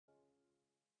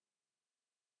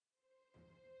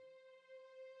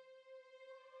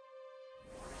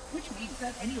means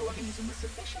that any organism with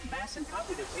sufficient mass and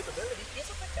cognitive capability is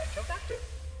a potential vector.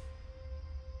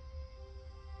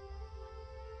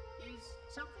 Is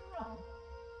something wrong?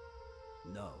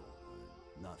 No,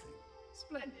 nothing.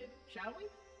 Splendid, shall we?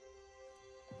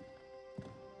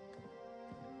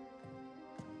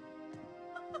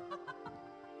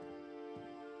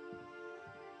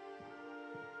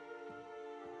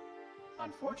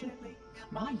 Unfortunately,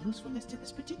 my usefulness to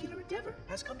this particular endeavor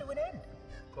has come to an end.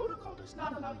 Protocol does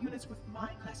not allow units with my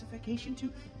classification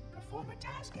to perform a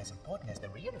task as important as the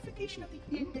reunification of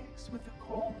the index with the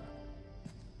core.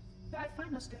 That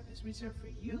final step is reserved for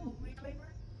you,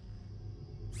 Reclaimer.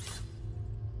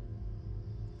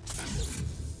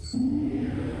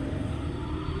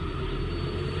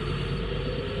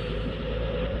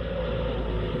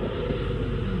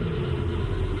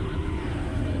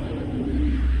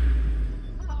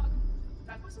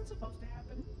 That wasn't supposed to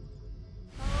happen.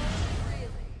 Oh, really?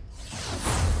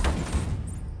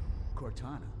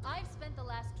 Cortana. I've spent the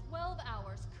last 12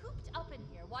 hours cooped up in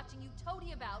here watching you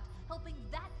toady about, helping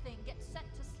that thing get set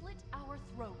to slit our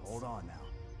throats. Hold on now.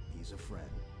 He's a friend.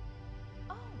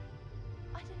 Oh,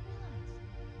 I didn't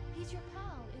realize. He's your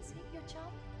pal, is he? Your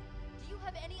chum? Do you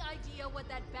have any idea what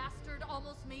that bastard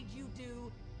almost made you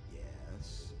do?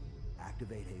 Yes.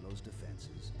 Activate Halo's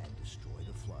defenses and destroy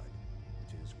the flood,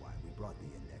 which is why we brought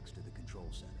the index to the control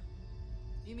center.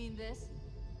 You mean this?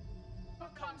 A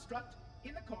construct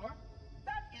in the core?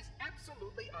 That is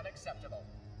absolutely unacceptable.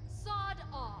 Sod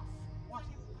off. What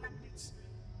impertinence!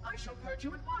 I shall purge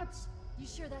you at once. You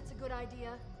sure that's a good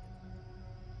idea?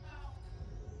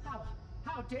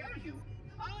 How dare you?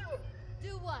 Oh!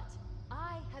 Do what?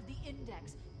 I have the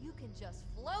index. You can just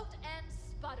float and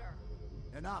sputter.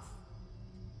 Enough!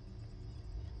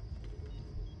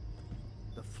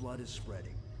 The flood is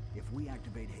spreading. If we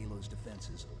activate Halo's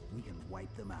defenses, we can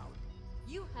wipe them out.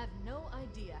 You have no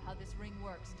idea how this ring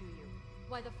works, do you?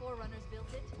 Why the Forerunners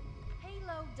built it?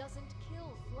 Halo doesn't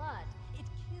kill Flood. It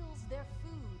kills their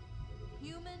food.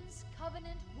 Humans,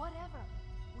 Covenant, whatever.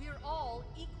 We're all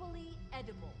equally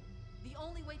edible. The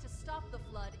only way to stop the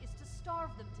Flood is to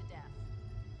starve them to death.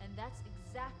 And that's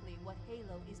exactly what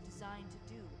Halo is designed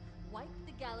to do. Wipe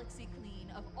the galaxy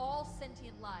clean of all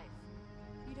sentient life.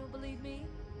 You don't believe me?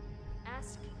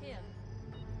 Ask him.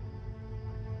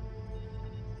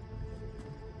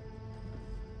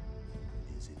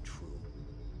 Is it true?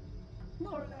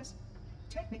 More or less.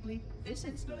 Technically, this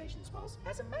installation's pulse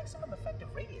has a maximum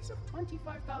effective radius of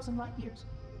 25,000 light years.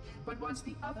 But once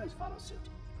the others follow suit,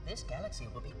 this galaxy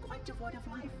will be quite devoid of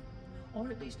life. Or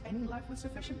at least any life with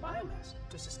sufficient biomass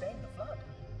to sustain the flood.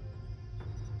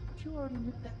 But you already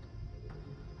knew that.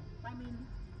 I mean,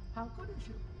 how couldn't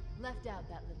you? Left out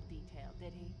that little detail,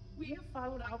 did he? We have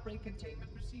followed outbreak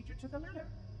containment procedure to the letter.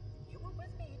 You were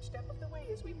with me each step of the way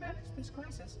as we managed this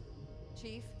crisis.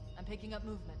 Chief, I'm picking up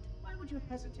movement. Why would you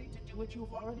hesitate to do what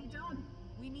you've already done?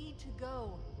 We need to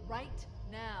go right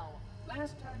now.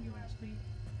 Last time you asked me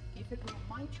if it were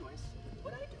my choice,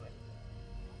 would I do it?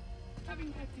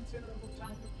 Having had considerable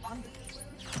time to ponder this,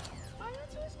 my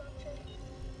answer has not changed.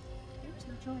 There is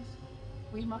no choice.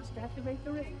 We must activate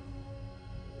the ring.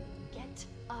 Get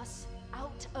us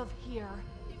out of here.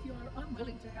 If you are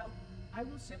unwilling to help, I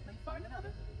will simply find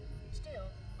another. Still,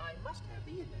 I must have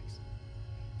the index.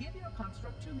 Give your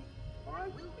construct to me, or I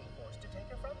will be forced to take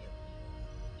her from you.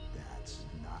 That's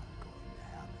not going to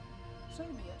happen. So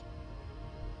be it.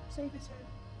 Save his head.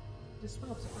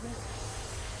 Dispose of the rest.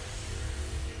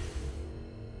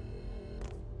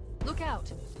 Look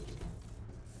out!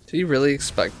 Do you really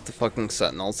expect the fucking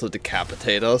Sentinels to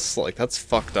decapitate us? Like, that's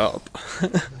fucked up.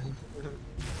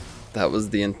 That was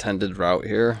the intended route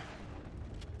here.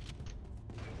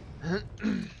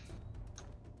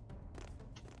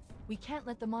 We can't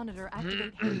let the Monitor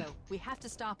activate Halo. We have to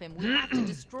stop him. We have to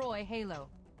destroy Halo.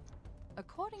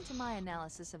 According to my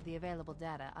analysis of the available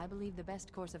data, I believe the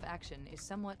best course of action is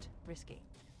somewhat risky.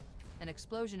 An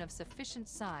explosion of sufficient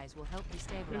size will help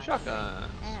destabilize Shotguns.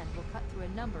 and will cut through a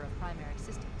number of primary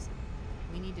systems.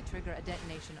 We need to trigger a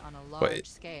detonation on a large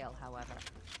scale, however.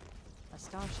 A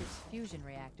starship's fusion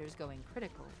reactors going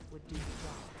critical would do the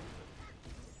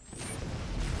job.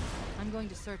 I'm going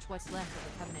to search what's left of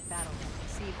the Covenant battle net and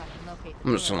see if I can locate the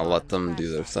I'm just gonna let them crash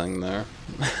do their site. thing there.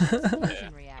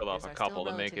 Fusion reactors Kill off a are couple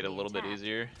still to make it a relatively little bit intact.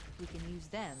 easier. We can use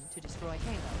them to destroy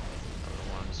Halo.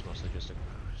 Other one's mostly just an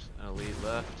elite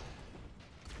left.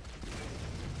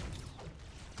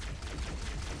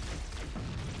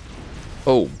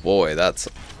 Oh boy, that's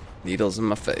needles in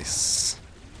my face.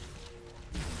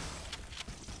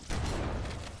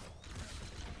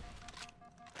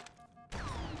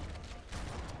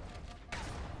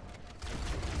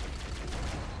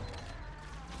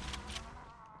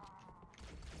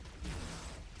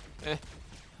 Eh.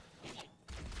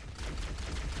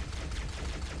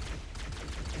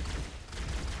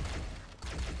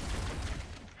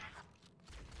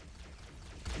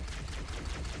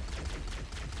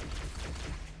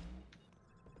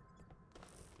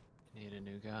 Need a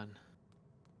new gun.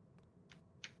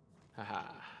 Haha.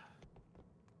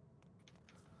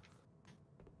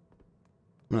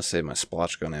 I'm gonna save my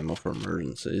splotch gun ammo for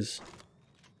emergencies.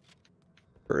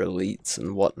 For elites and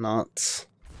whatnots.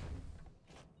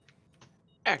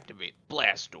 Activate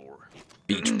blast door.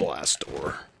 Beach blast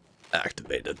door.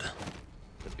 Activated.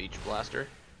 The beach blaster?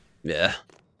 Yeah.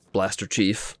 Blaster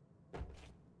chief.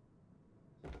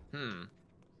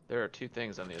 There are two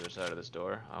things on the other side of this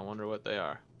door. I wonder what they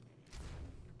are.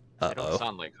 They don't Uh-oh.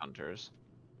 sound like hunters.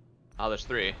 Oh, there's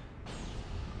three.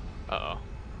 Uh-oh.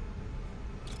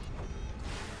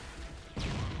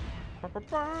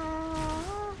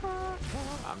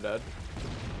 I'm dead.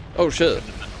 Oh shit. Couldn't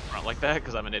have been up front like that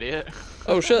because I'm an idiot.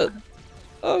 Oh shit.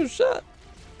 Oh shit.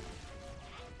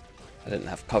 I didn't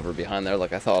have cover behind there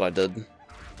like I thought I did. It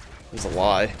was a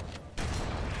lie.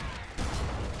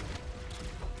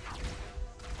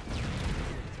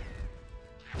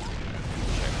 Check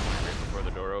right before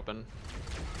the door opened.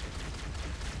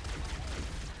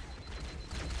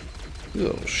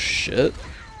 Oh shit.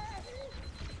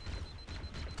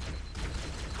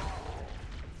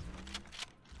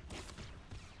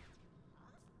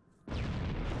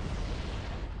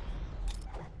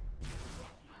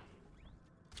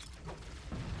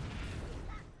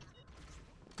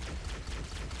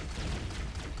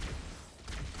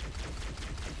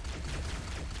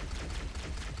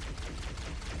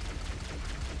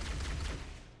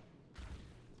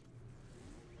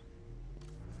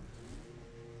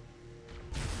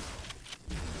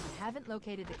 Haven't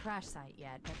located the crash site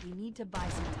yet, but we need to buy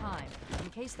some time in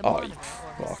case the Oh, monitor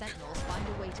or his fuck. sentinels find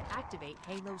a way to activate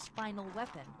Halo's final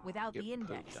weapon without Get the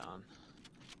index. pooped on.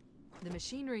 The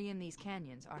machinery in these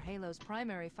canyons are Halo's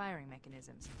primary firing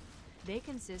mechanisms. They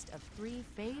consist of 3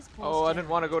 phase pulse Oh, I didn't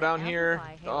want to go down generators here.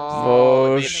 that amplify Halo's Oh, it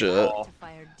made me shit. fall. to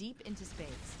fire deep into space.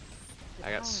 The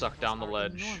I got power sucked levels down the are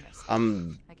ledge. enormous.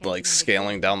 I'm I can't like even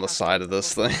scaling begin down to the side of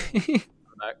this calculate the thing.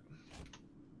 I'm back.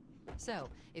 So,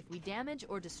 if we damage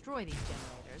or destroy these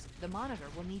generators, the monitor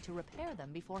will need to repair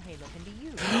them before Halo can be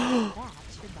used. That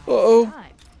should buy Uh-oh. us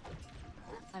time.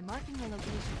 I'm marking the location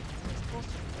of this pulse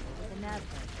generator with a nav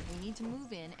point. We need to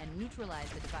move in and neutralize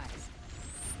the device.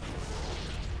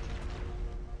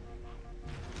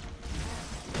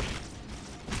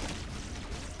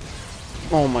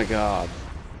 Oh my god.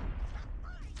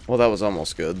 Well, that was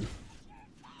almost good.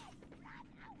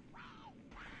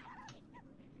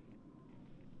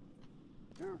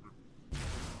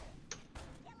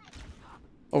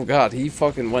 Oh god, he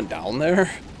fucking went down there?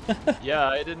 Yeah,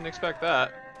 I didn't expect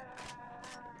that.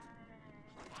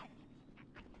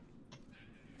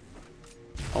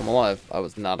 I'm alive. I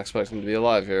was not expecting to be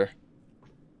alive here.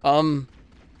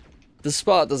 This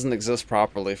spot doesn't exist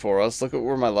properly for us. Look at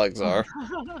where my legs are.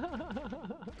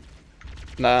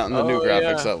 Not in the new Oh,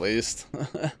 graphics, yeah. at least.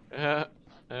 Yeah,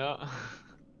 yeah.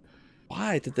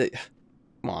 Why did they...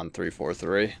 Come on,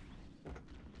 343.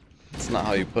 It's not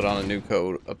how you put on a new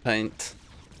coat of paint.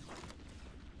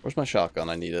 Where's my shotgun?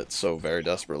 I need it so very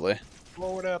desperately.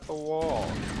 Blow it at the wall.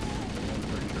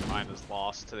 Pretty sure mine is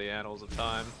lost to the annals of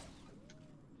time.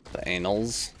 The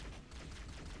anals.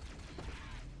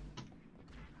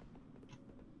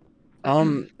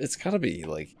 It's gotta be,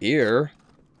 like, here.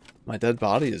 My dead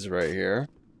body is right here.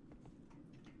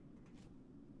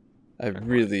 I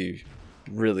really,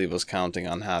 really was counting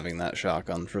on having that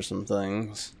shotgun for some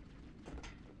things.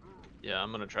 Yeah,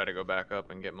 I'm gonna try to go back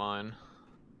up and get mine.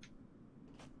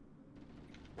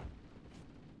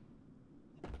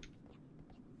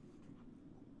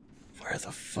 Where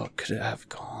the fuck could it have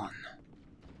gone?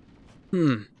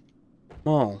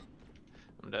 Oh.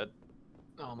 I'm dead.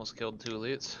 I almost killed 2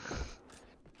 elites.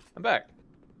 I'm back.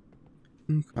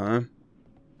 Okay.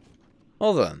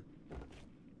 Well then.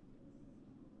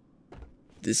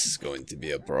 This is going to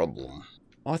be a problem.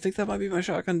 Oh, I think that might be my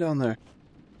shotgun down there.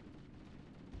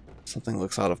 Something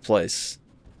looks out of place.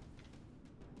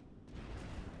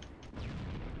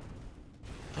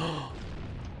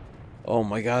 Oh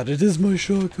my god, it is my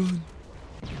shotgun.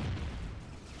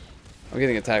 I'm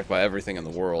getting attacked by everything in the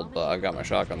world, but I've got my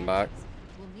shotgun back.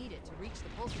 We'll need it to reach the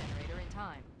pulse generator in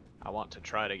time. I want to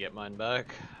try to get mine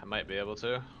back. I might be able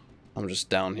to. I'm just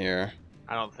down here.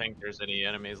 I don't think there's any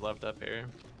enemies left up here.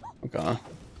 Okay.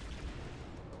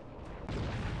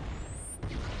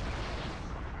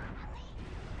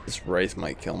 This wraith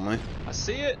might kill me. I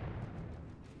see it!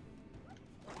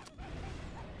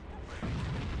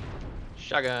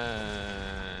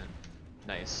 Shotgun!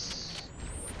 Nice.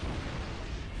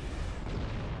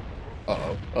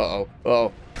 Uh-oh. Uh-oh.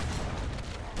 Uh-oh.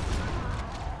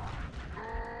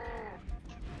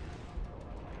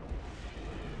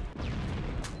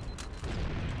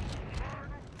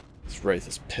 This Wraith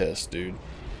is pissed, dude.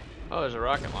 Oh, there's a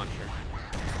rocket launcher.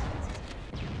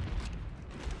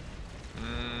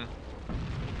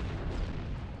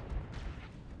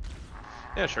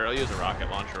 Yeah, sure. I'll use a rocket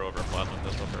launcher over a plasma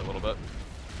pistol for a little bit.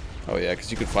 Oh yeah,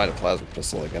 because you could fight a plasma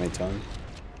pistol like anytime.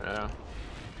 Yeah.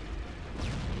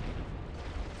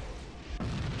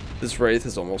 This Wraith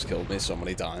has almost killed me so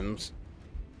many times.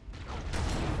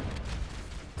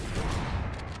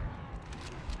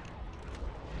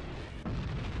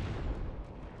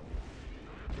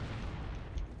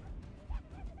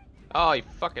 Oh, he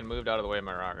fucking moved out of the way of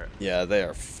my rocket. Yeah, they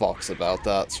are fucks about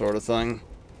that sort of thing.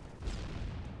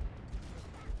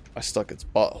 I stuck its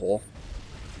butthole.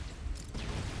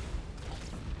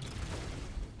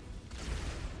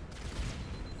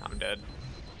 I'm dead.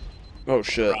 Oh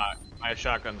shit. My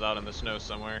shotgun's out in the snow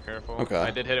somewhere, careful. Okay.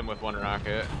 I did hit him with one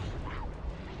rocket.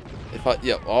 If I,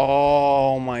 yeah,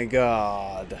 oh my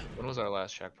god. When was our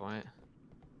last checkpoint?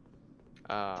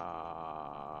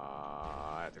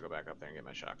 I have to go back up there and get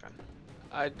my shotgun.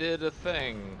 I did a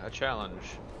thing, a challenge.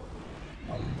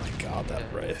 Oh my god, that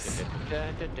Wraith.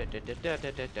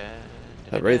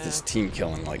 That Wraith is team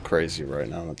killing like crazy right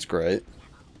now, that's great.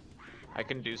 I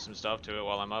can do some stuff to it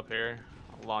while I'm up here.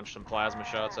 I'll launch some plasma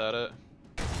shots at it.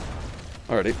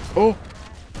 Alrighty. Oh!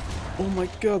 Oh my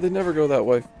god, they never go that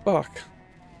way. Fuck.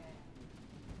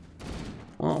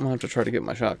 Well, I'm gonna have to try to get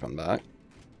my shotgun back.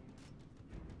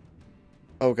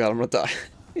 Oh god, I'm gonna die.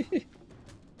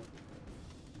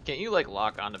 Can't you like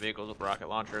lock onto vehicles with rocket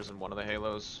launchers in one of the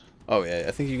Halos? Oh yeah,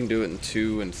 I think you can do it in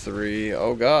 2 and 3.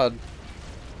 Oh god.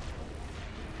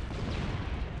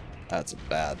 That's a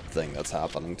bad thing that's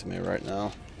happening to me right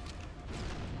now.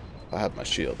 If I had my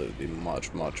shield, it would be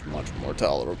much, much, much more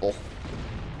tolerable.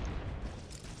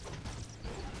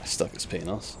 I stuck his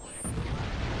penis.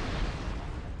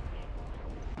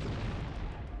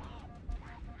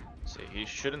 See, he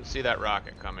shouldn't see that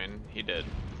rocket coming. He did.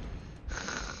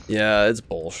 Yeah, it's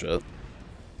bullshit.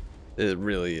 It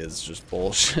really is just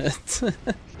bullshit.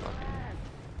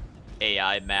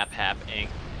 AI map hack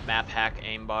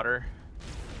aimbotter.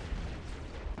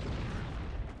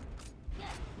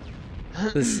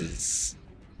 This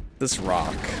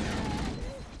rock.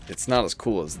 It's not as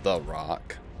cool as the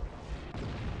rock.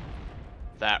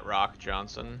 That Rock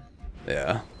Johnson.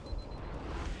 Yeah.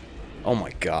 Oh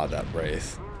my god, that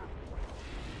Wraith.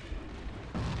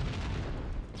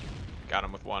 Got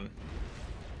him with one.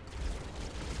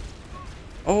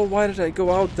 Oh, why did I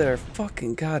go out there?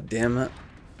 Fucking god damn it.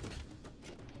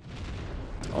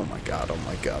 Oh my god, oh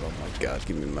my god, oh my god.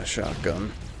 Give me my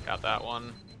shotgun. Got that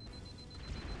one.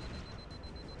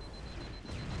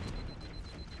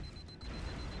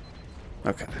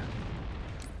 Okay.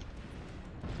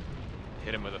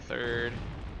 Hit him with a third.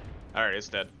 Alright, it's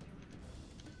dead.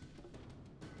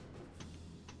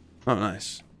 Oh,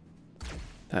 nice.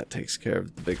 That takes care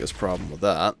of the biggest problem with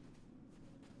that.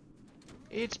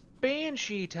 It's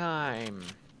Banshee time!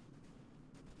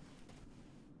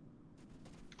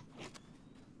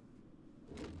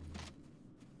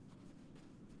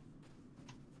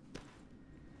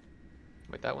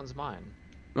 Wait, that one's mine.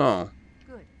 Oh,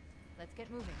 Good. Let's get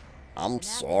moving. I'm The nav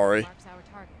sorry. marks our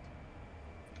target.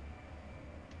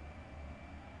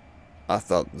 I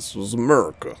thought this was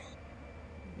America.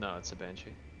 No, it's a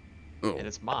Banshee. Oh, And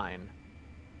it's mine.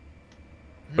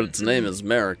 but its name is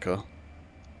America,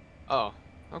 Oh,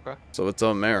 okay. so it's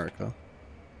America.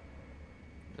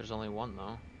 There's only one,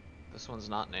 though. This one's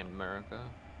not named America.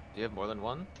 Do you have more than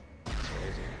one? That's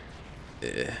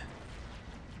crazy. Yeah.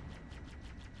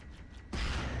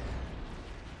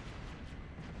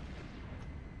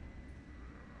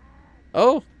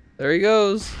 Oh, there he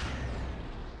goes.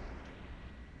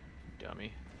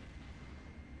 Dummy.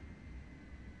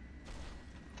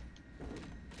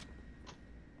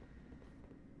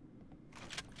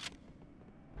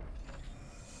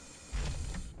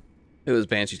 It was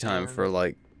Banshee time for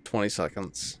like 20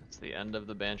 seconds. It's the end of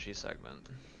the Banshee segment.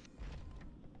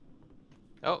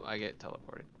 Oh, I get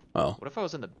teleported. Oh, What if I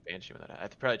was in the Banshee with that?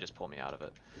 I'd probably just pull me out of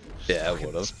it. yeah, it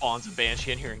would have. Spawns a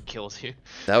Banshee in here and kills you.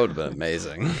 That would have been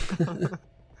amazing.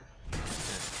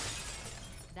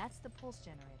 That's the pulse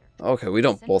generator. Okay, we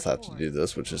don't both have to do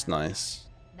this, which is nice.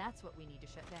 That's what we need to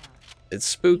shut down.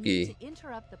 It's We need spooky. to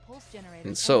interrupt the pulse generator's in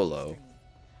energy solo stream.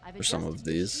 I've for some of adjusted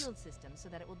the these. shield system so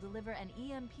that it will deliver an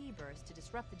EMP burst to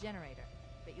disrupt the generator,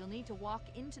 but you'll need to walk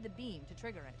into the beam to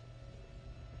trigger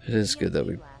it. It is good that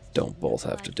we EMP blast don't both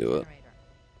have to neutralizes do the it. generator,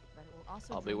 but it will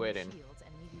also I'll be drain your waiting. shields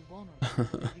and leave you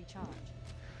vulnerable to recharge.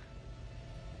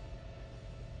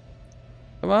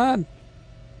 Come on.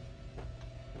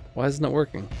 Why isn't it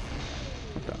working?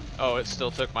 Okay. Oh, it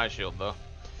still took my shield though.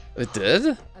 It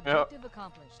did? Objective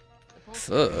accomplished. The pulse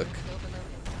Fuck. is still below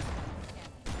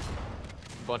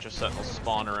A bunch of sentinels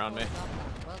spawn around me.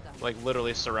 Well done. Like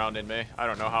literally surrounding me. I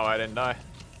don't know how I didn't die.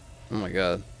 Oh my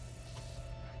god.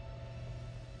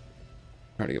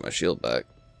 Trying to get my shield back.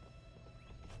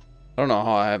 I don't know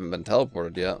how I haven't been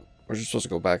teleported yet. We're just supposed to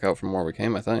go back out from where we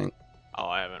came, I think. Oh,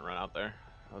 I haven't run out there.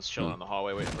 I was chilling in the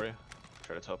hallway waiting for you.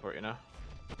 Try to teleport you now.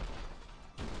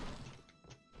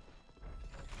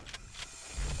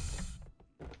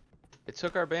 It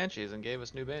took our banshees and gave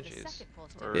us new banshees.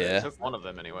 Or Yeah. it took one of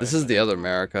them anyway. This is the other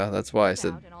America. That's why I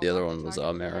said the other one was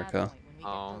America.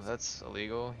 Oh, that's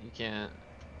illegal. You can't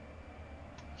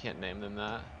name them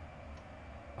that.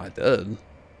 I did.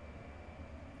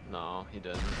 No, he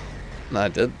didn't. I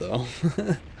did though.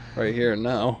 Right here and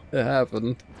now. It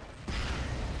happened.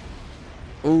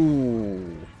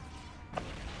 Ooh.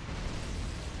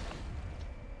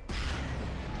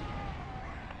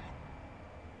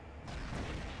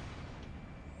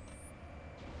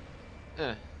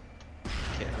 Kith,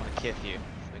 I wanna kith you.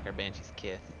 Let's make our banshees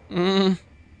kith. Mm.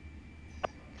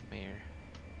 Come here.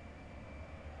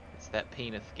 It's that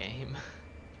penis game.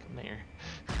 Come here.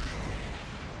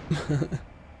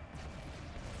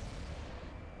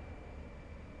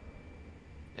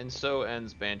 And so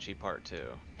ends Banshee Part 2.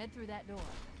 Head through that door.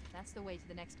 That's the way to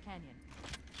the next canyon.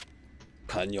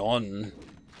 Canyon.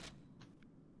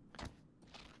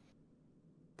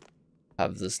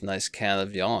 Have this nice can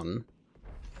of yawn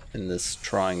in this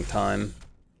trying time.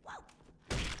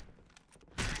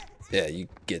 Yeah, you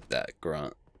get that,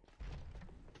 grunt.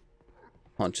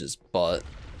 Punch his butt.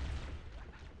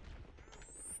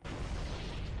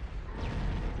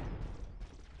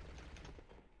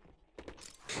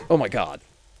 Oh my god.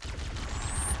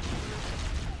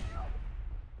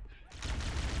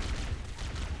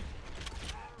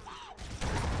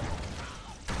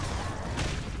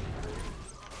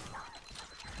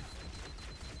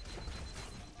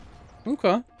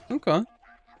 Okay, okay.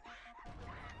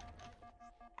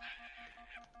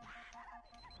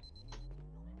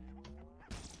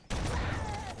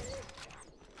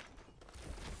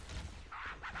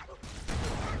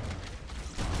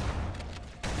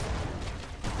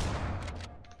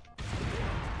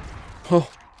 Oh.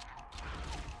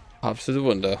 Pops through the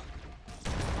window.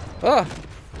 Ah!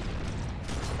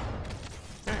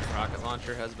 Rocket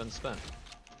launcher has been spent.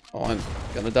 Oh, I'm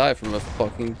gonna die from a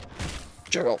fucking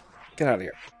jackal. Get out of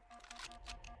here.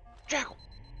 Jackal!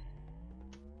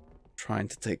 Trying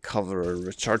to take cover and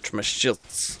recharge my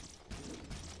shields.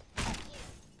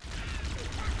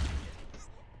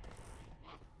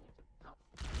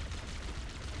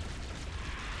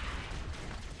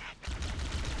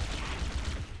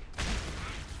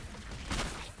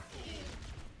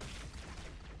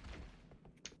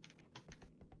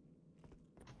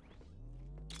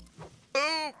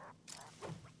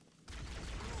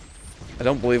 I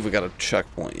don't believe we got a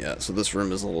checkpoint yet, so this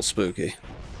room is a little spooky.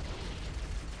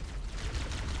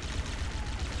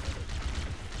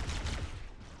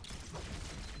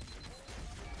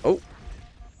 Oh.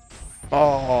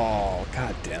 Oh,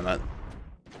 god damn it.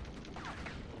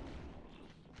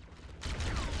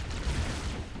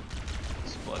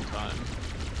 It's blood time.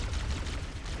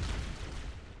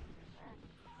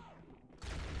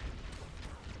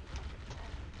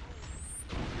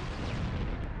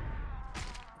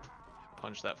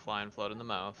 Punch that flying float in the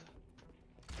mouth.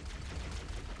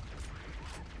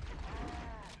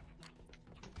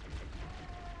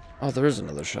 Oh, there is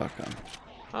another shotgun.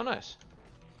 Oh, nice.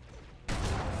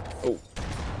 Oh.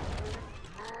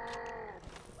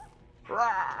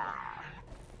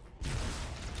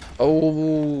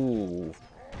 Oh.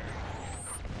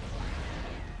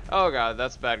 Oh god,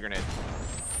 that's a bad grenade.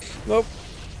 Nope.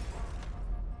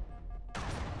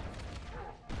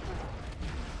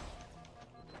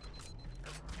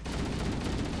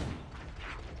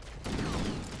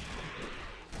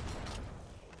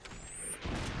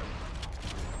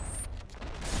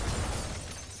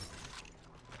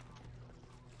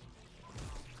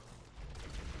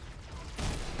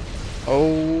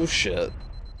 Oh shit.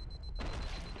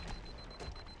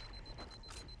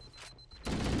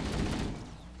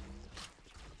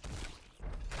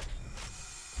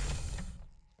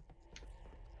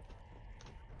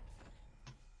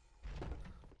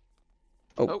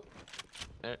 Oh.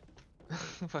 There.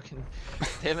 Fucking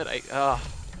damn it,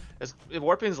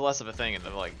 warping's less of a thing in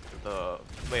the the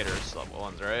later sub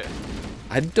ones, right?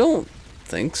 I don't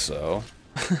think so.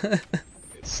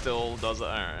 it still does it.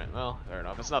 Alright, well, fair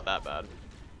enough. It's not that bad.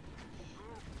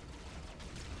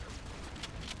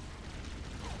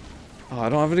 Oh, I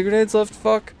don't have any grenades left.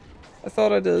 Fuck. I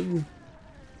thought I did.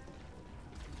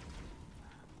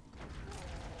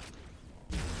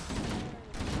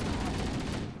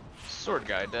 Sword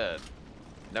guy dead.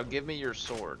 Now give me your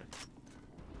sword.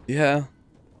 Yeah.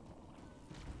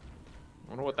 I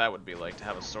wonder what that would be like to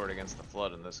have a sword against the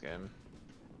Flood in this game.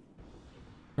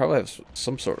 Probably have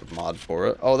some sort of mod for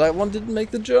it. Oh, that one didn't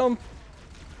make the jump.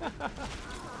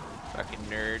 Fucking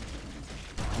nerd.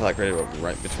 That grenade went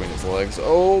right between his legs.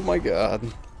 Oh my god.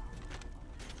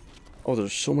 Oh,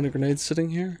 there's so many grenades sitting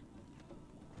here.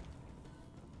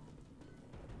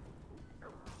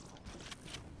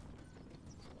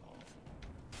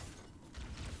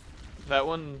 That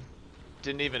one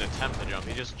didn't even attempt the jump.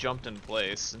 He just jumped in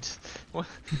place. What?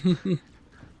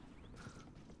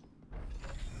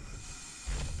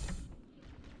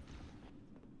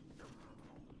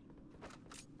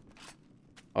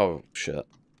 Oh shit.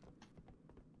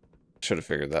 Should have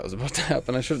figured that was about to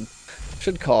happen. I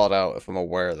should call it out if I'm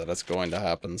aware that it's going to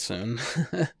happen soon.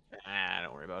 Ah,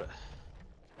 don't worry about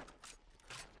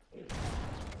it.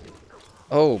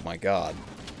 Oh my god.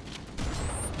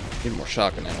 Need more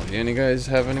shotgun ammo. Do any guys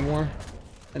have any more?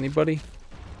 Anybody?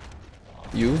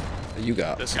 You? You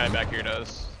got This some. guy back here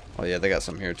does. Oh yeah, they got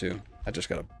some here too. I just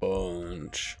got a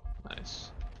bunch. Nice.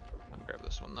 I'll grab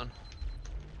this one then.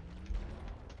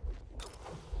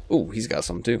 Ooh, he's got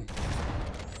some too.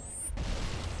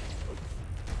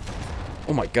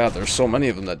 Oh my god, there's so many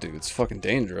of them that do. It's fucking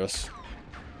dangerous.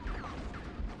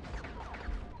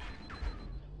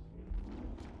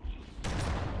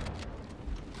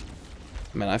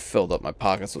 Man, I filled up my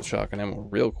pockets with shotgun ammo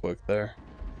real quick there.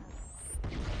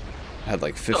 I had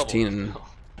like 15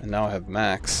 and now I have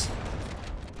max.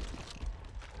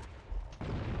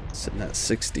 Sitting at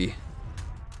 60.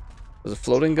 There's a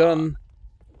floating gun.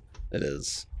 It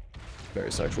is.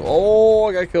 Very sexual. Oh,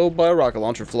 I got killed by a rocket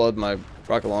launcher flood. My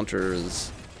rocket launcher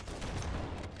is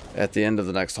at the end of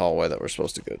the next hallway that we're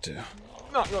supposed to go to.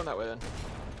 Not going that way then.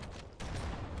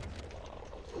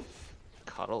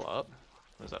 Cuddle up.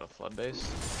 Was that a flood base?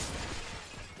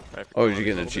 Right, Oh, did you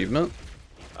get an achievement?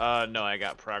 No, I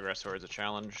got progress towards a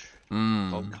challenge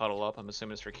called Cuddle Up. I'm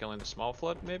assuming it's for killing the small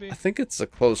flood, maybe? I think it's a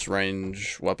close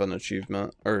range weapon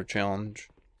achievement or challenge.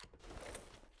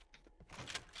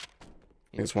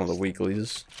 I think it's one of the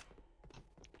weeklies.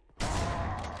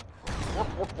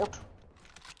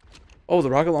 Oh,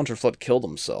 the rocket launcher flood killed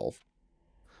himself.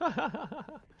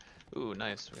 Ooh,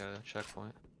 nice. We got a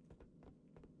checkpoint.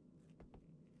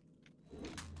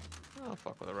 I'll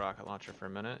fuck with a rocket launcher for a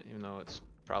minute, even though it's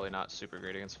probably not super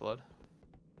great against flood.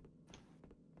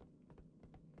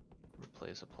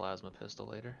 Replace a plasma pistol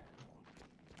later.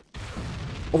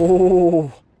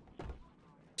 Oh!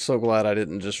 So glad I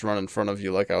didn't just run in front of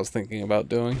you like I was thinking about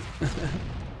doing.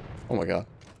 Oh my god.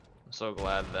 I'm so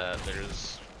glad that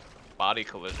there's body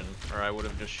collision, or I would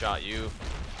have just shot you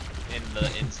in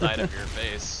the inside of your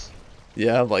face.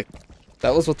 Yeah, like,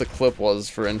 that was what the clip was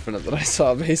for Infinite that I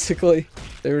saw, basically.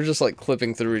 They were just, like,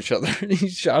 clipping through each other, and he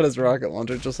shot his rocket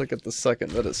launcher just, like, at the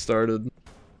second that it started. It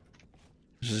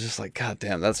was just like, god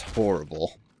damn, that's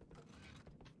horrible.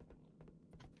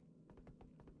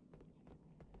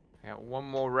 I got one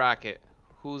more rocket.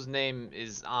 Whose name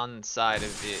is on side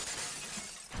of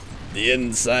it? The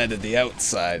inside and the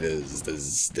outside is,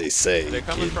 as they say. They're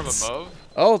coming from kids. above?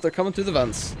 Oh, they're coming through the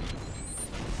vents.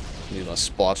 Need a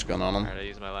splotch gun on them. Alright, I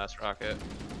used my last rocket.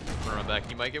 Run back.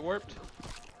 You might get warped?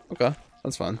 Okay,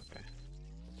 that's fine. Okay.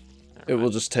 It will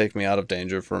just take me out of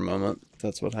danger for a moment.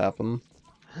 That's what happened.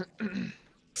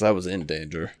 Because I was in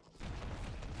danger.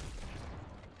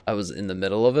 I was in the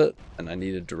middle of it, and I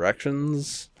needed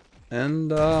directions.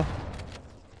 And, I'm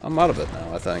out of it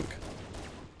now, I think.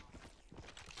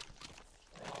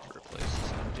 Replace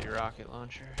this empty rocket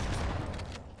launcher.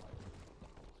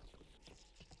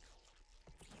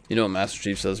 You know what Master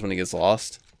Chief says when he gets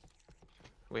lost?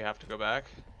 We have to go back?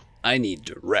 I need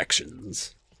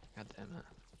directions. God damn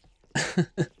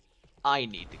it. I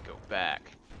need to go back.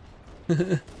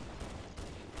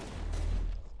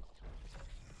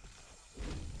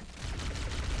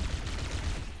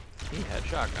 He had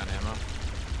shotgun ammo.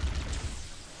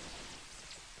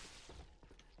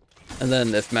 And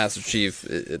then if Master Chief,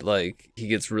 like, he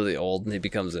gets really old and he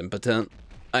becomes impotent,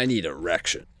 I need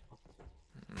erection.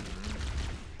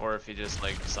 Or if he just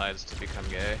like decides to become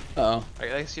gay. Oh. I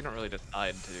guess you don't really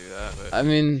decide to do that, but I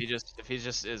mean, if he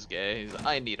just is gay, he's like,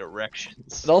 I need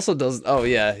erections. it also does. Oh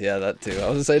yeah, that too. I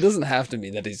was gonna say it doesn't have to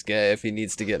be that he's gay if he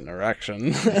needs to get an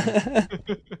erection.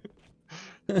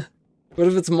 But What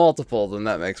if it's multiple? Then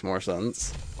that makes more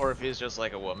sense. Or if he's just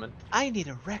like a woman. I need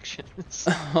erections.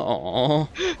 Aww.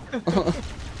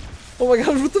 Oh my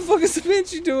god, what the fuck is the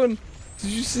Banshee doing? Did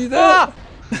you see that?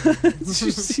 Ah! Did you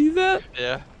see that?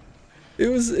 Yeah.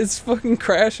 It's fucking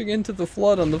crashing into the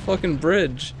flood on the fucking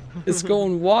bridge. It's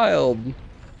going wild.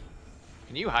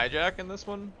 Can you hijack in this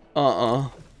one?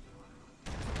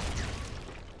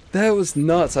 That was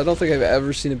nuts. I don't think I've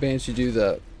ever seen a Banshee do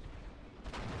that.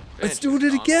 It's doing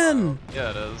it again! Wild.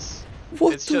 Yeah, it is.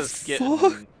 What it's the just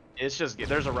fuck? It's just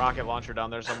there's a rocket launcher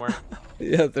down there somewhere.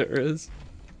 Yeah, there is.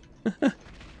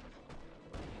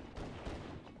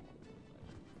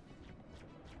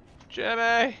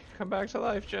 Jimmy! Come back to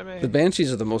life, Jimmy. The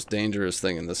Banshees are the most dangerous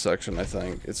thing in this section, I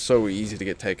think. It's so easy to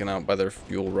get taken out by their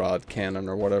fuel rod cannon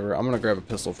or whatever. I'm gonna grab a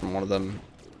pistol from one of them.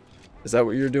 Is that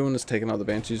what you're doing, is taking out the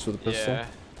Banshees with a pistol? Yeah.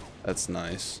 That's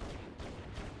nice.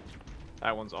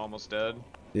 That one's almost dead.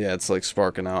 Yeah, it's like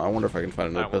sparking out. I wonder if I can find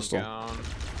another That one's pistol. down.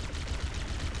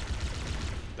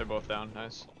 They're both down.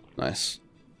 Nice. Nice.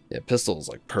 Yeah, pistol is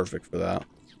like perfect for that.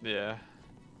 Yeah.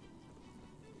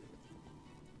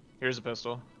 Here's a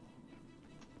pistol.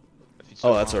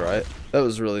 Oh, that's alright. That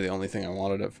was really the only thing I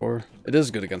wanted it for. It is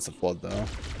good against the flood, though.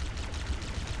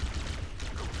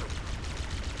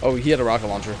 Oh, he had a rocket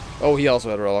launcher. Oh, he also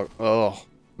had a rocket. Oh,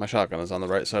 my shotgun is on the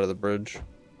right side of the bridge.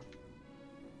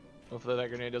 Hopefully that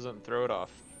grenade doesn't throw it off.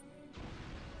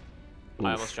 Oof.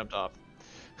 I almost jumped off.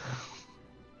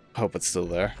 Hope it's still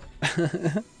there.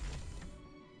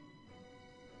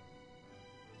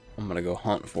 I'm gonna go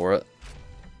hunt for it.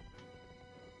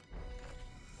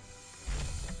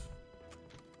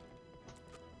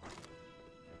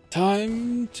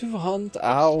 Time to hunt.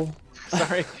 Ow.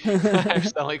 Sorry, I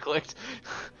accidentally clicked.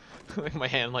 Like my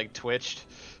hand like twitched.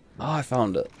 Oh, I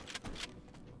found it.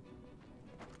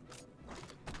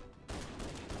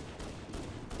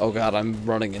 Oh god, I'm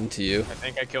running into you. I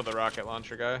think I killed the rocket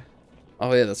launcher guy.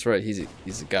 Oh yeah, that's right. He's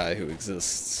a guy who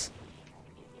exists.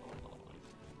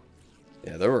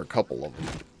 Yeah, there were a couple of them.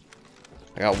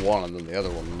 I got one, and then the other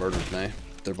one murdered me.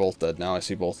 They're both dead now. I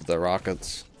see both of their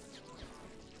rockets.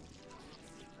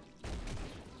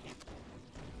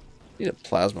 Need a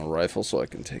plasma rifle so I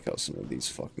can take out some of these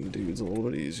fucking dudes a little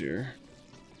bit easier.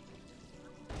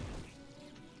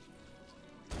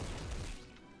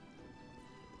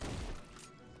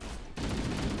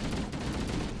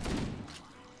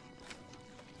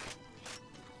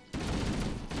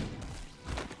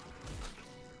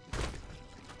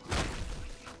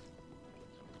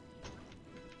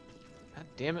 God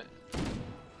damn it.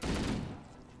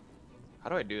 How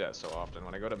do I do that so often?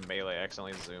 When I go to melee, I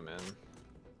accidentally zoom in.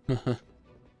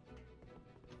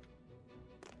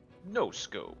 No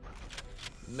scope.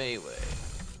 Melee.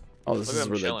 Oh, this Look at is them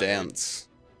where they chilling, dance.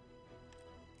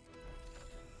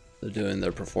 They're doing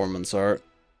their performance art.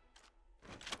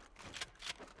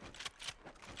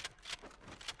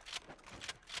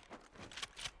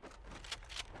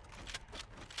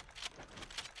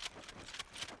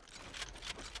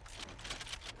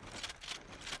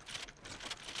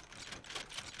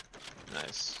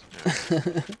 Nice.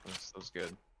 That was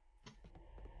good.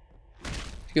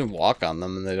 You can walk on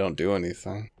them and they don't do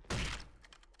anything.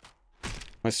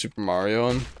 My Super Mario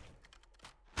one.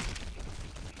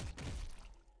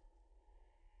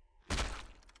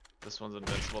 This one's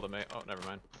invincible to me. Oh, never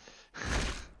mind.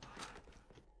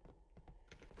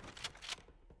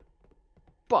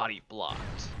 Body blocked.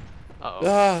 Uh oh.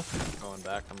 Ah, Going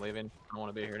back. I'm leaving. I don't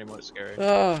want to be here anymore. It's scary.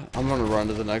 I'm gonna run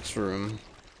to the next room.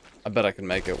 I bet I can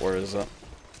make it. Where is it?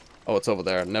 Oh, it's over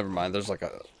there. Never mind. There's like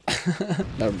a...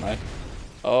 Never mind.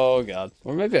 Oh, God.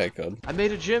 Or maybe I could. I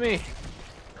made a Jimmy.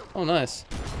 Oh, nice.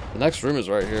 The next room is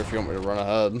right here if you want me to run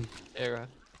ahead. Yeah, go ahead.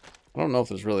 I don't know if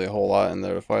there's really a whole lot in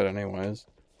there to fight anyways.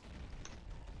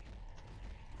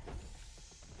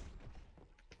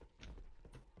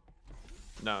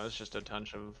 No, it's just a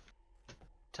bunch of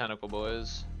tentacle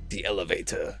boys. The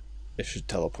elevator. It should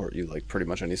teleport you like pretty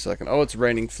much any second. Oh, it's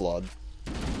raining flood.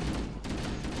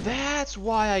 That's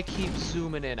why I keep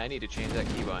zooming in. I need to change that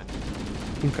keybind.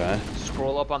 Okay.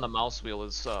 Scroll up on the mouse wheel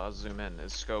is zoom in,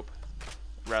 is scope,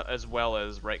 as well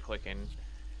as right clicking.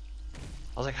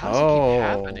 I was like, how does it keep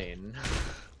happening?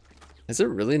 Is it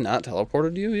really not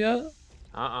teleported you yet?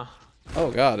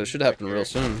 Oh god, it should happen real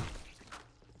soon.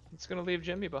 It's gonna leave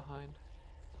Jimmy behind.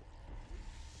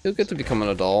 He'll get to become an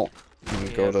adult and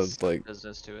He go to has like...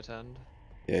 business to attend.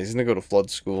 Yeah, he's gonna go to flood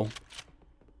school.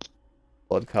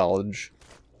 Flood college.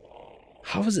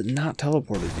 How is it not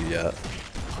teleported you yet?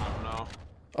 I don't know.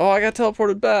 Oh, I got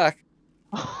teleported back.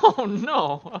 Oh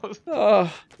no!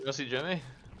 You go see Jimmy?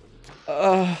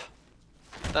 That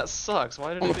sucks.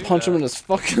 Why did I'm he gonna do punch that? him in his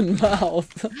fucking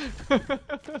mouth.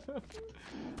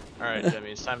 Alright,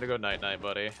 Jimmy, it's time to go night-night,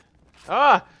 buddy.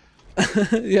 Ah!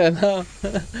 Yeah, no.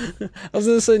 I was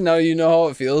gonna say no, you know how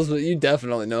it feels, but you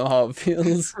definitely know how it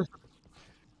feels.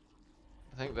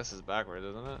 I think this is backwards,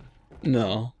 isn't it?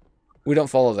 No. We don't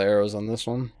follow the arrows on this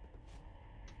one.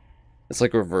 It's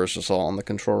like reverse assault on the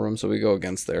control room, so we go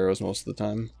against the arrows most of the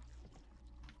time.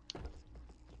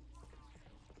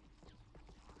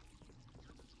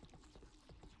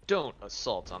 Don't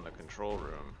assault on the control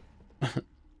room.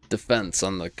 Defense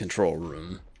on the control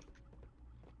room.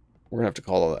 We're gonna have to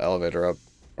call the elevator up,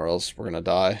 or else we're gonna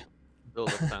die. Build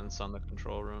a fence on the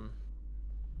control room.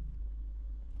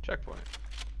 Checkpoint.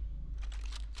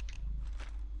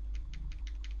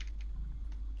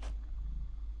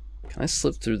 Can I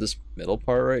slip through this middle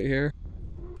part right here?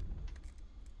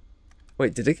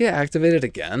 Wait, did it get activated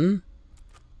again?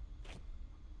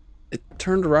 It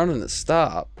turned around and it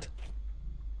stopped.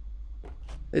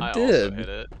 It I did. also hit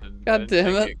it. And God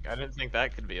damn it. I didn't think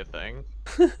that could be a thing.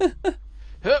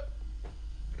 Hup.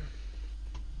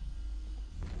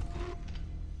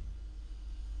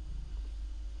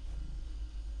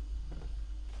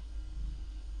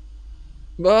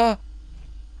 Ah.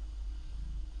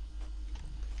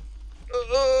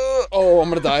 Oh, I'm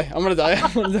gonna die. I'm gonna die.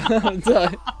 I'm gonna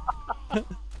die.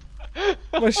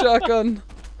 My shotgun.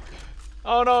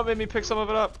 Oh no, it made me pick some of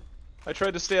it up. I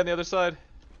tried to stay on the other side.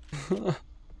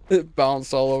 It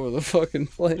bounced all over the fucking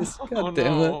place. God Oh,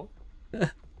 damn no. it.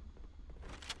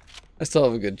 I still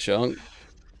have a good chunk.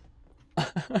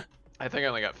 I think I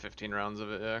only got 15 rounds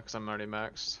of it, yeah, because I'm already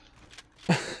maxed.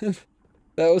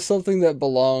 That was something that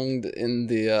belonged in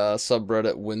the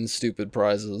subreddit Win Stupid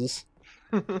Prizes.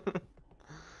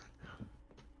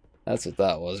 That's what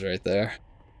that was right there.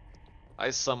 I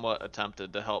somewhat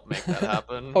attempted to help make that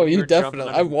happen. Oh, you were jumping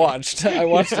definitely. I watched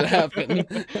it happen.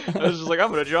 I was just like, I'm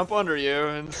gonna jump under you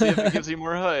and see if it gives you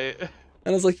more height. And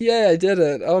I was like, yeah, I did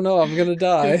it. Oh no, I'm gonna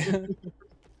die.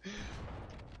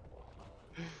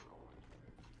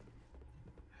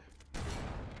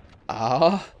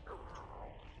 Ah.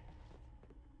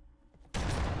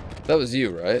 That was you,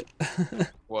 right?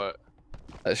 What?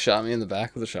 That shot me in the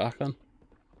back with a shotgun?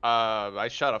 I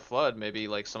shot a flood. Maybe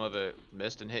like some of it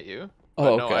missed and hit you.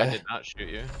 Oh, But okay. no, I did not shoot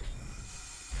you.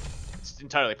 It's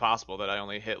entirely possible that I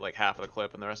only hit like half of the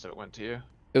clip and the rest of it went to you.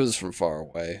 It was from far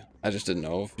away. I just didn't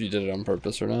know if you did it on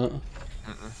purpose or not.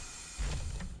 Oh,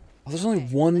 there's only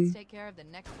Okay, one. let's take care of the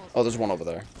next full Oh, there's one over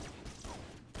there.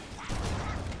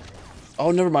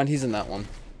 Oh, never mind. He's in that one.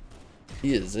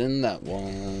 He is in that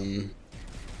one.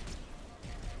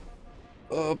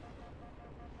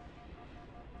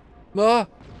 Ah!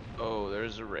 Oh,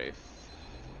 there's a wraith.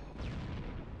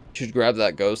 You should grab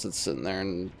that ghost that's sitting there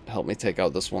and help me take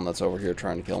out this one that's over here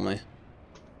trying to kill me.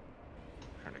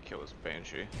 Trying to kill this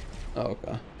banshee. Oh,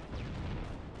 okay.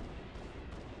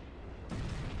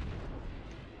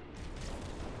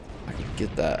 I could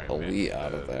get that Alright, elite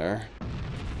out of there.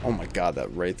 Oh my god,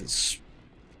 that wraith is...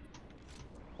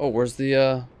 Oh, where's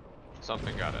the,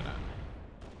 Something got in it.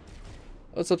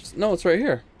 Oh, it's up... No, it's right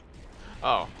here.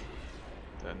 Oh.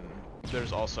 Then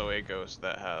there's also a ghost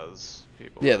that has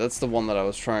people. Yeah, that's the one that I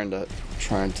was trying to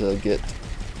get.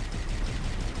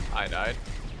 I died.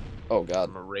 Oh god.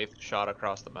 From a wraith shot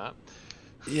across the map.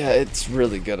 Yeah, it's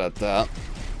really good at that.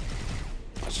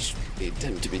 I just need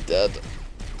him to be dead.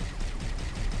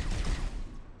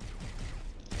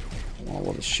 Well,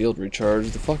 let his shield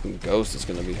recharge. The fucking ghost is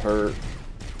gonna be hurt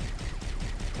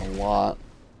a lot.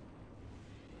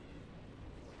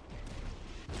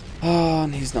 Oh,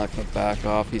 and he's not gonna back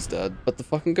off. He's dead. But the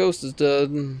fucking ghost is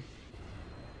dead.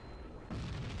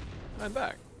 I'm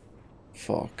back.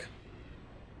 Fuck.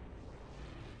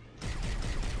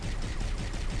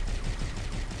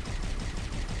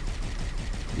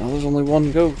 Now there's only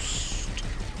one ghost.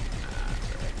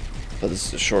 But this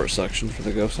is a short section for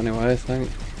the ghost anyway, I think.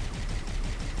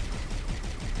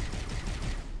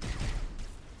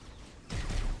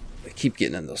 They keep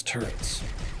getting in those turrets.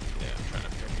 Yeah, I'm trying to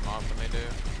pick them off when they do.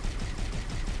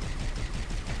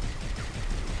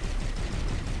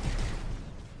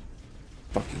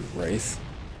 Fucking wraith.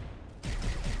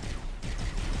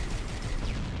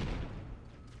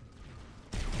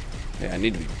 Yeah, I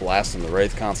need to be blasting the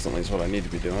wraith constantly is what I need to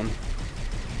be doing.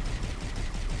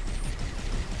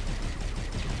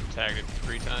 Tagged it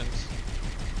 3 times.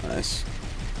 Nice.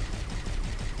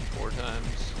 4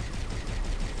 times.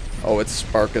 Oh, it's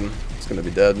sparking. It's gonna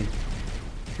be dead.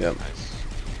 Yep. Nice.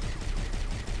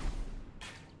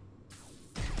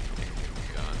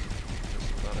 Gun.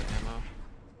 Just a lot of ammo.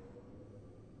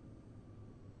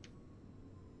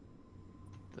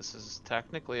 This is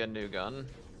technically a new gun.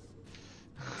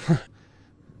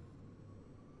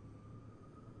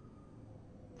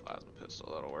 Plasma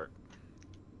pistol, that'll work.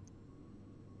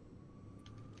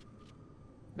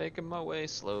 Making my way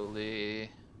slowly.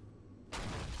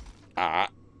 Ah.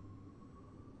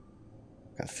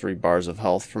 Got 3 bars of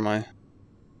health for my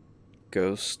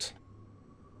ghost.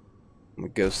 My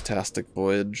ghost-tastic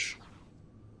voyage.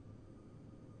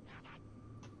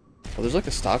 Well, there's like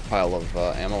a stockpile of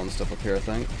ammo and stuff up here, I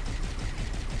think.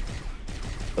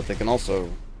 But they can also...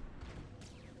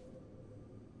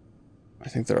 I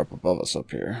think they're up above us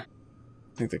up here.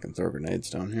 I think they can throw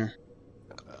grenades down here.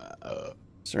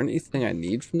 Is there anything I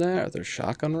need from that? Are there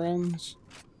shotgun rounds?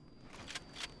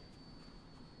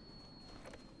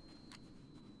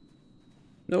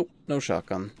 Nope, no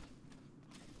shotgun.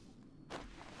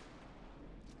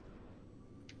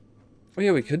 Oh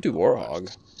yeah, we could do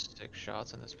Warhog. 6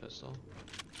 shots in this pistol.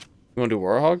 You want to do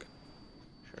Warhog?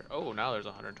 Sure. Oh, now there's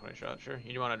 120 shots. Sure.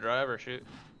 You want to drive or shoot?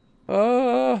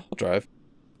 I'll drive.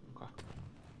 Okay.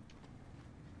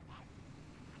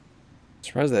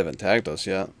 Surprised they haven't tagged us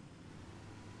yet.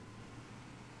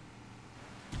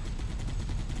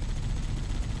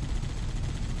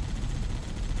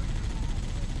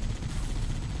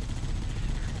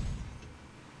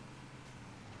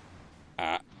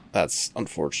 That's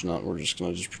unfortunate. We're just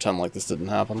gonna pretend like this didn't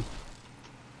happen.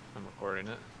 I'm recording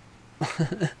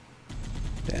it.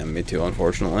 Damn, me too,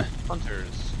 unfortunately.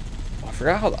 Hunters. Oh, I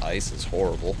forgot how the ice is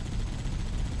horrible.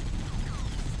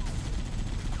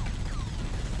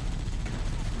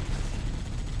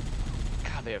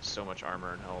 God, they have so much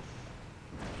armor and health.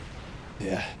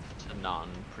 Yeah. To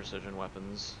non-precision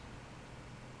weapons.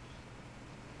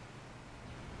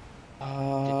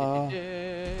 I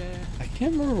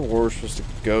can't remember where we're supposed to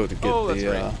go to get that's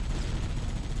right.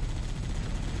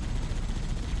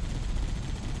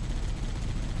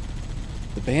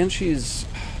 The Banshees.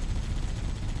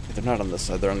 They're not on this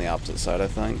side, they're on the opposite side, I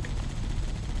think.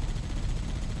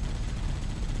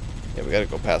 Yeah, we gotta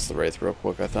go past the Wraith real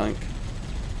quick, I think.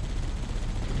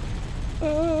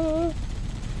 Oh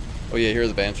yeah, here are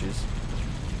the Banshees.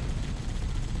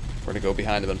 We're gonna go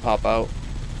behind them and pop out.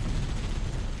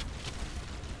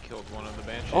 Killed one of the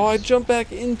Banshees. Oh, I jumped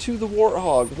back into the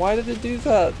Warthog. Why did it do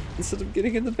that instead of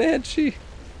getting in the Banshee?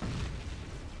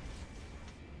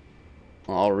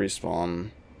 I'll respawn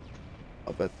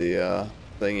up at the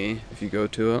thingy if you go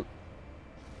to it.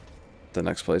 The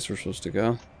next place we're supposed to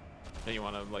go. Hey, you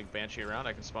want to like Banshee around?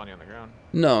 I can spawn you on the ground.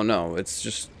 No, it's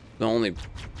just the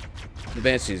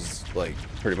Banshee's like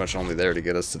pretty much only there to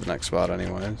get us to the next spot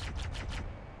anyways.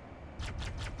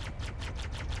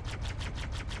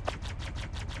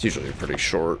 It's usually a pretty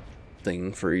short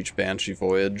thing for each Banshee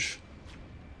voyage.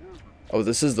 Oh,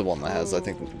 this is the one that has, I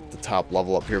think, the top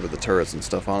level up here with the turrets and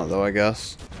stuff on it, though, I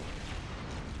guess.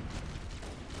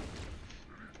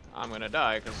 I'm gonna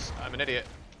die because I'm an idiot.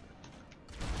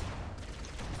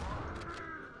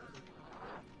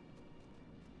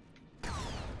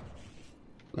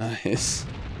 Nice.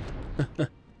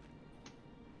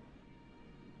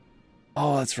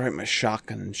 Oh, that's right, my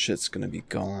shotgun and shit's gonna be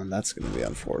gone. That's gonna be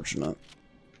unfortunate.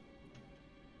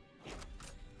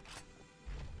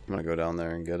 I'm gonna go down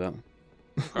there and get it.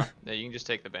 Okay. Yeah, you can just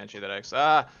take the Banshee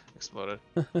that exploded.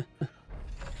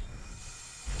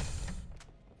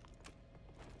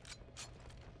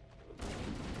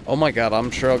 Oh my god,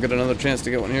 I'm sure I'll get another chance to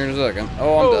get one here in a second.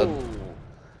 Oh, I'm dead.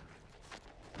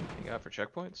 You got for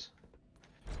checkpoints?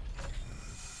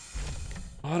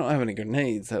 Oh, I don't have any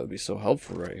grenades. That would be so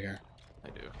helpful right here. I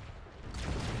do.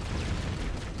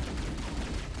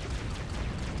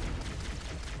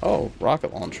 Oh,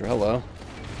 rocket launcher, hello.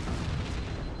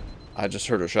 I just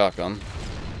heard a shotgun.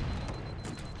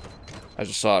 I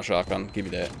just saw a shotgun. Give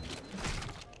me that.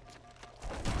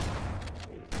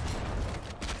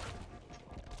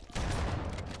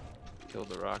 Killed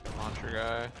the rocket launcher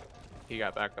guy. He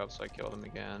got back up, so I killed him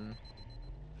again.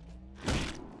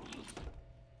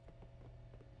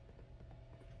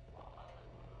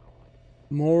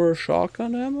 More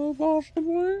shotgun ammo,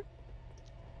 possibly?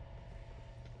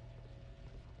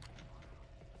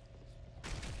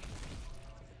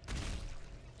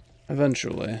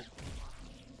 Eventually. I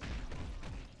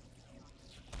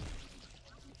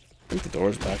think the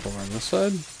door's back over on this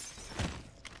side.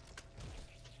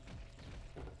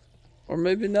 Or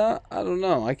maybe not. I don't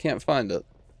know. I can't find it.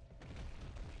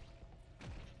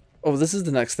 Oh, this is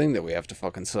the next thing that we have to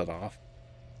fucking set off.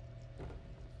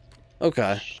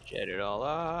 Okay. Shed it all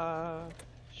up.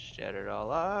 Shed it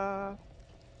all up.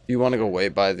 You want to go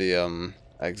wait by the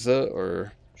exit,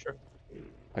 or? Sure.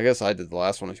 I guess I did the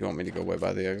last one if you want me to go way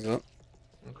by the exit.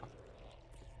 Okay.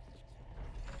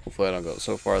 Hopefully I don't go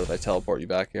so far that I teleport you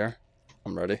back here.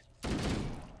 I'm ready.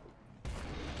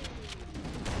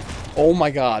 Oh my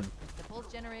god. The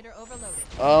pulse generator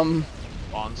overloaded.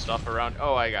 Spawn stuff around.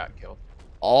 Oh, I got killed.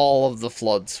 all of the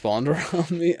Flood spawned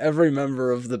around me. Every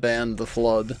member of the band, the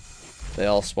Flood, they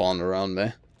all spawned around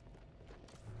me.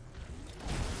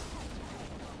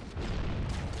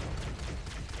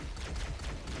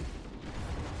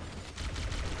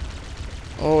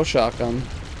 Oh, shotgun.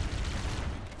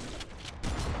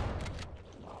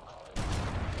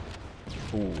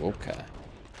 Ooh, okay.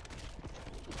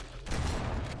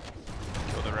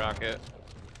 Kill the rocket.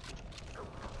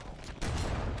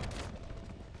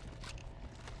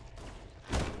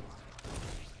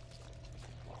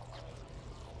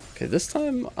 Okay, this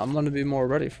time I'm gonna be more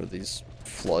ready for these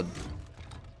flood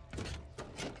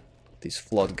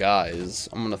guys.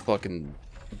 I'm gonna fucking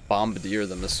bombardier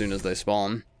them as soon as they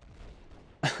spawn.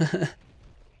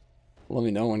 Let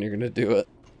me know when you're gonna do it.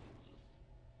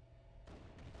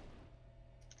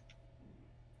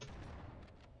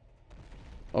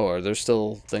 Oh, are there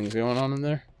still things going on in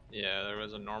there? Yeah, there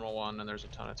was a normal one, and there's a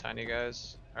ton of tiny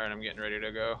guys. All right, I'm getting ready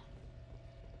to go.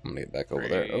 I'm gonna get back over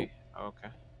there. Oh, Okay.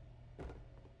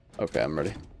 okay, I'm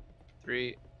ready.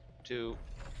 3, 2,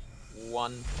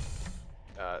 1.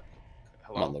 Hello?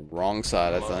 I'm on the wrong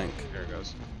side, Hello? I think. There it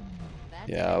goes.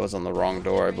 Yeah, I was on the wrong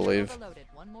door, I believe.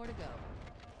 One more to go.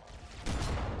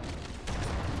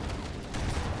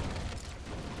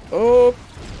 Oh!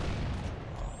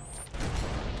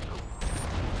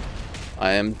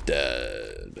 I am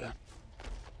dead.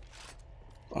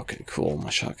 Okay, cool. My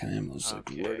shotgun ammo's like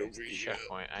right over here.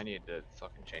 Checkpoint. I need to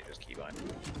fucking change this keybind.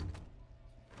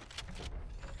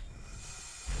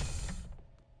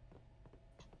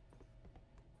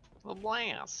 The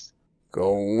blast.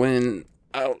 Going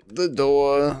out the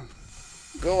door.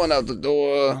 Going out the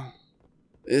door.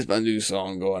 It's my new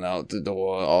song, Going Out the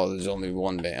Door. Oh, there's only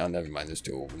one band. Oh, never mind, there's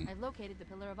two of them. I've located the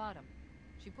Pillar of Autumn.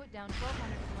 She put down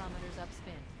 1,200 kilometers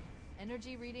upspin.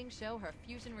 Energy readings show her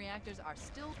fusion reactors are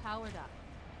still powered up.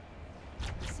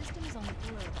 The systems on the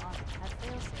Pillar of Autumn have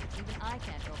failsafes even I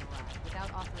can't override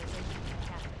without authorization from the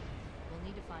captain. We'll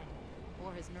need to find him,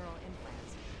 or his neural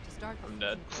implants, to start the I'm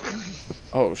dead.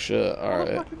 Oh shit,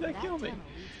 alright. How did that kill me? tunnel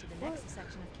leads to the next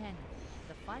section of canyon.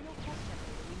 The final test chamber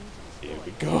that we need to Here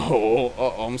we destroy. go.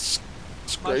 Uh-oh, I'm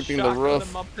scraping the My shotgun roof.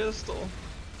 and my pistol.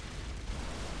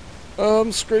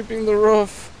 I'm scraping the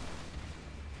roof.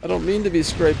 I don't mean to be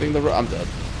scraping the roof. I'm dead.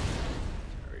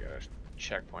 There we go.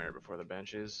 Checkpointer before the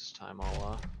benches. This time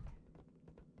I'll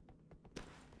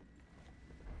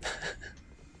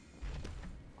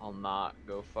I'll not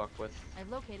go fuck with I've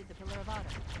located the Pillar of Autumn.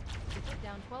 We put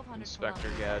down 1,200 Inspector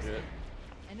kilometers Gadget.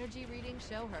 Energy readings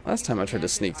show her Last time I tried to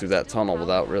sneak through that tunnel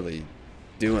without really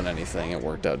doing anything, it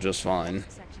worked out just fine.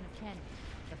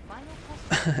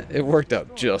 It worked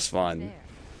out just fine.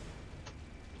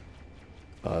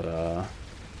 But,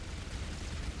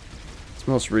 this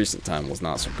most recent time was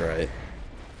not so great.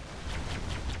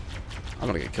 I'm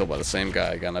gonna get killed by the same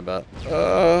guy again, I bet.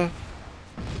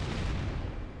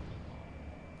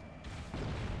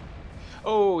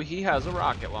 Oh, he has a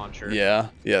rocket launcher. Yeah,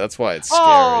 that's why it's scary.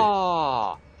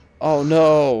 Oh! Oh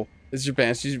no! Is your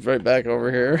Banshee right back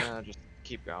over here? Just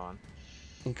keep going.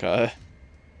 Okay. I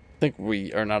think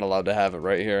we are not allowed to have it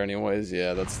right here anyways.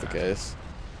 Yeah, that's the case.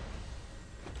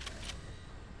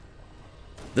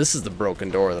 This is the broken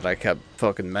door that I kept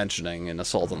fucking mentioning in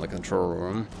Assault on the Control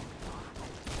Room.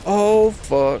 Oh,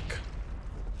 fuck.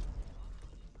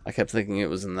 I kept thinking it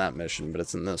was in that mission, but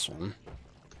it's in this one.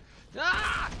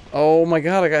 Ah! Oh my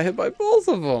god, I got hit by both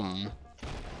of them.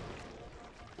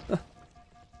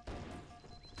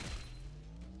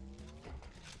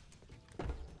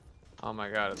 Oh my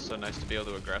god, it's so nice to be able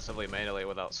to aggressively melee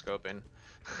without scoping.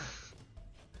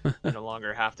 I no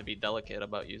longer have to be delicate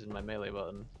about using my melee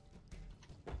button.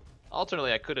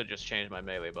 Alternately, I could have just changed my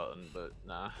melee button, but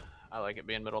nah. I like it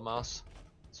being middle mouse.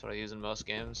 That's what I use in most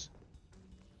games.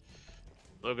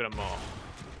 Look at them all.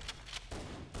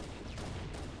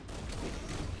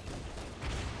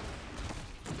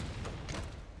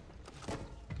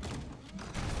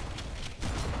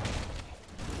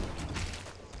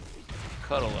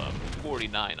 Cuddle up,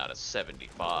 49 out of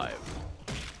 75.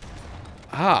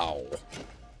 Ow.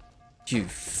 You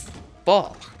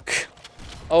fuck.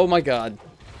 Oh my god.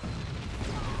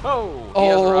 Oh, he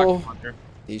has a rocket launcher.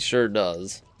 He sure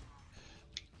does.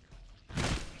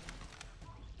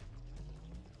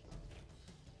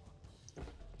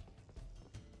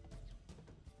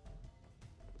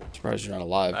 Surprised you're not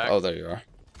alive. Back. Oh, there you are.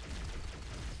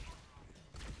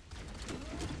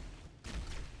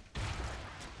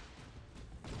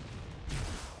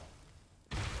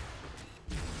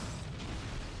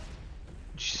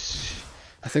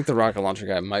 I think the rocket launcher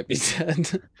guy might be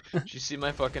dead. Did you see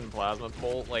my fucking plasma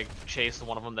bolt like chase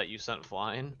one of them that you sent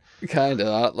flying?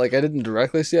 Kinda. Like, I didn't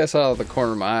directly see. I saw it out of the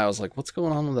corner of my eye. I was like, what's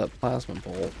going on with that plasma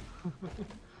bolt?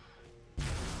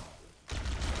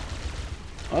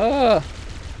 Ah!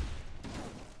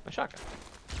 My shotgun.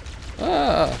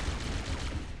 Ah!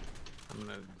 I'm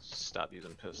gonna stop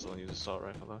using pistol and use assault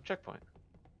rifle though. Checkpoint.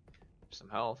 Some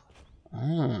health.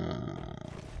 Ah,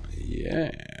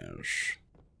 yes.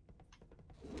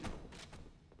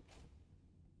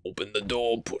 Open the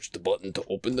door, push the button to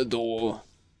open the door.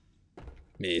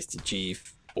 Master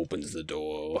Chief opens the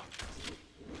door.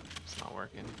 It's not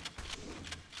working.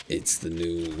 It's the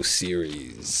new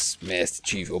series. Master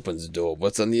Chief opens the door.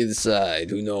 What's on the other side?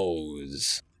 Who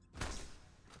knows?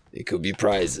 It could be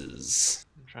prizes.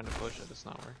 I'm trying to push it, it's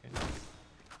not working.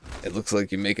 It looks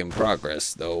like you're making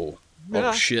progress, though. Yeah.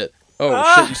 Oh, shit.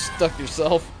 Oh, shit, you stuck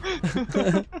yourself.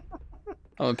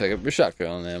 I'm gonna pick up your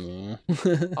shotgun ammo.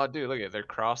 Oh, dude, look at it. They're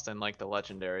crossed in, like, the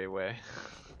legendary way.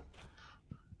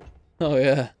 Oh,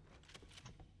 yeah.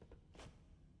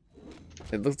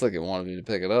 It looks like it wanted me to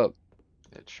pick it up.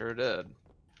 It sure did.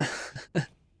 I don't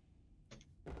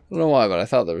know why, but I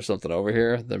thought there was something over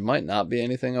here. There might not be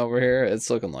anything over here. It's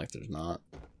looking like there's not.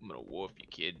 I'm gonna whoop you,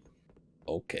 kid.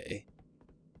 Okay.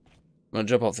 I'm gonna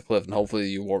jump off the cliff and hopefully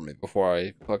you warp me before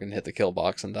I fucking hit the kill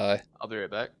box and die. I'll be right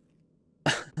back.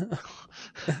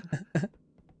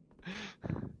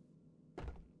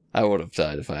 I would have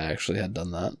died if I actually had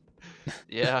done that.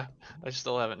 Yeah, I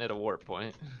still haven't hit a warp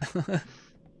point.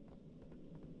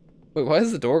 Wait, why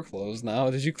is the door closed now?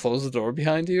 Did you close the door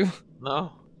behind you?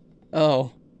 No.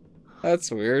 Oh, that's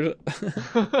weird.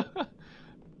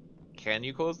 Can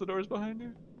you close the doors behind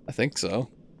you? I think so.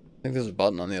 I think there's a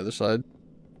button on the other side.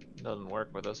 Doesn't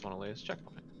work with this one at least.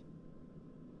 Checkpoint.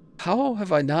 How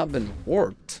have I not been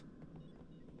warped?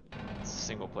 It's a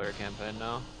single player campaign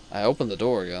now. I opened the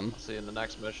door again. See you in the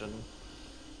next mission.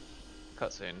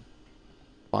 Cutscene.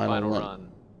 Final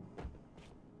run.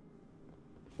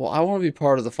 Well, I want to be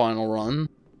part of the final run.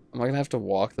 Am I gonna have to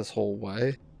walk this whole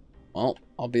way? Well,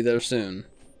 I'll be there soon.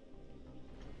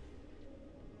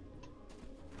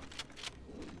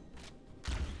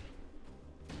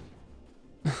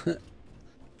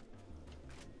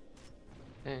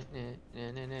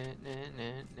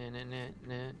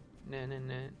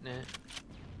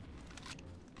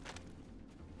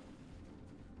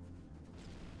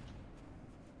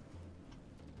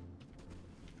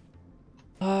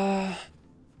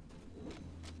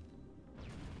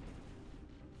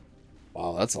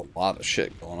 Wow, that's a lot of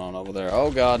shit going on over there. Oh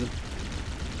god.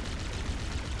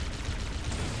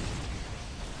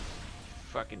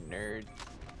 Fucking nerd.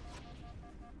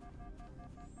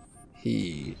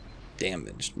 He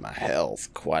damaged my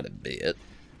health quite a bit.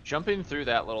 Jumping through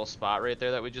that little spot right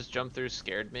there that we just jumped through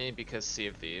scared me because Sea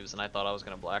of Thieves, and I thought I was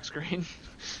gonna black screen.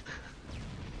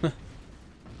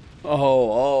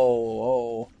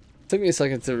 Oh. Took me a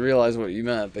second to realize what you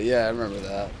meant, but yeah, I remember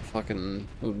that. Fucking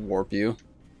would warp you.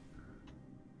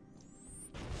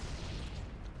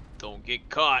 Don't get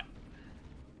caught.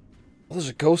 Oh, there's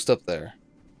a ghost up there.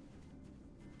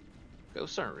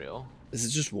 Ghosts aren't real. Is it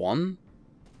just one?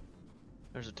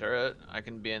 There's a turret. I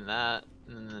can be in that,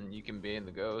 and then you can be in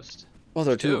the ghost. Oh,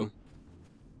 there are two.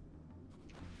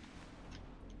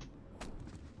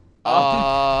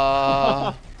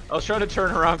 I was trying to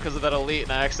turn around because of that elite,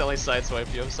 and I accidentally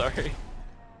sideswiped you. I'm sorry.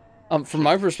 From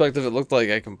my perspective, it looked like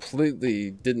I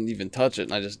completely didn't even touch it,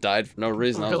 and I just died for no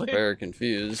reason. Really? I was very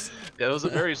confused. Yeah, it was a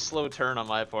very slow turn on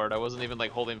my part. I wasn't even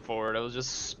like holding forward. I was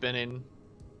just spinning.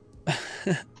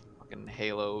 Fucking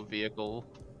Halo vehicle.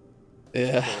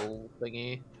 Yeah.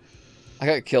 Thingy. I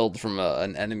got killed from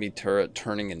an enemy turret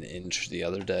turning an inch the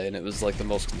other day, and it was like the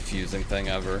most confusing thing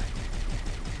ever.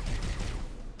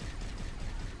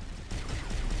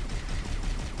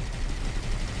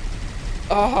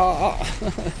 Ah!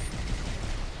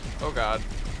 Oh god.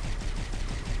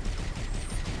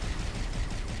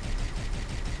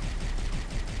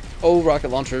 Oh, rocket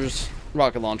launchers.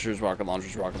 Rocket launchers, rocket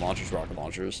launchers, rocket launchers, rocket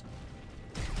launchers.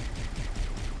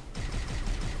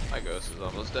 My ghost is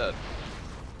almost dead.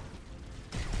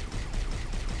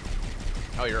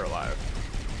 Oh, you're alive.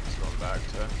 Just going back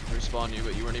to respawn you,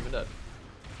 but you weren't even dead.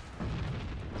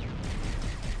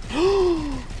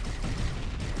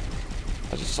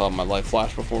 I just saw my life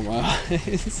flash before my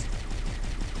eyes.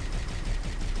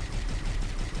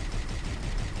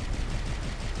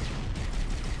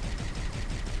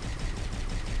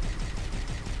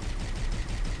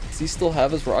 Does he still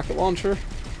have his rocket launcher?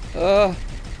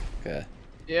 Okay.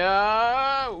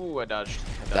 Yeah. Ooh, I dodged.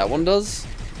 That one does?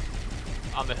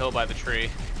 On the hill by the tree.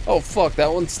 Oh, fuck.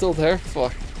 That one's still there?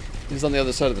 Fuck. He's on the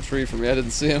other side of the tree from me. I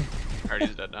didn't see him. Alright,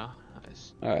 he's dead now.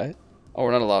 Nice. Alright. Oh,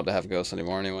 we're not allowed to have ghosts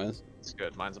anymore anyways. It's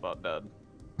good. Mine's about dead.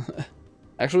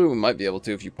 Actually, we might be able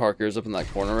to if you park yours up in that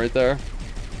corner right there.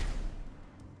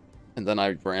 And then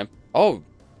I ramp. Oh!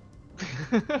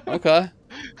 Okay.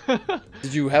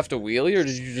 Did you have to wheelie or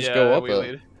did you just go up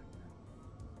it?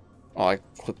 Oh, I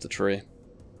clipped the tree.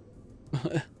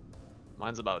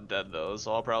 Mine's about dead though,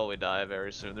 so I'll probably die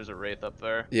very soon. There's a wraith up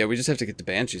there. Yeah, we just have to get the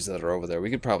banshees that are over there.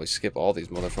 We could probably skip all these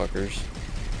motherfuckers.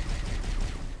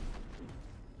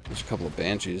 There's a couple of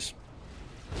banshees.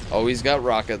 Oh, he's got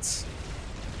rockets.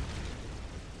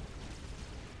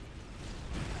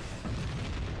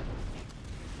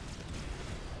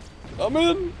 I'm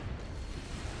in.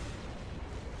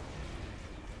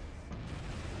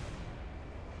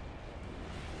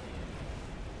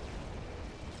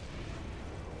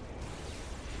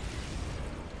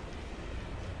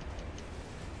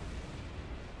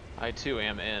 I too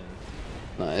am in.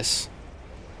 Nice.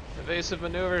 Evasive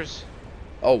maneuvers.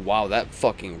 Oh wow, that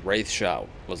fucking wraith shot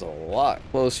was a lot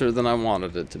closer than I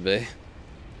wanted it to be.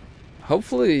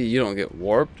 Hopefully you don't get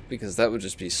warped, because that would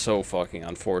just be so fucking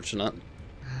unfortunate.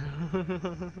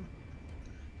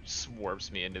 Just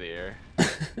warps me into the air.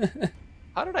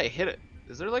 How did I hit it?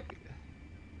 Is there like...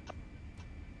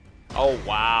 Oh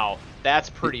wow, that's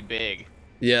pretty big.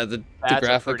 Yeah, the That's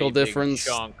graphical a pretty difference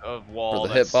big chunk of wall.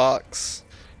 for the hitbox.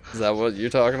 Is that what you're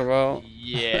talking about?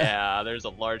 Yeah, there's a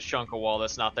large chunk of wall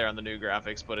that's not there on the new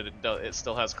graphics, but it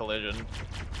still has collision.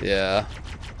 Yeah.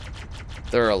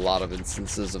 There are a lot of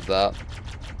instances of that.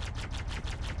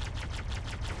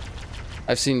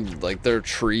 I've seen, like, there are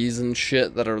trees and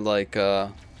shit that are like,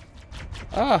 that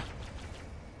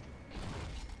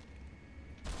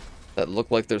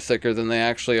look like they're thicker than they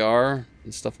actually are,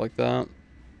 and stuff like that.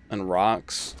 And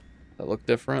rocks that look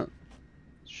different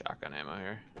Shotgun ammo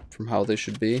here. from how they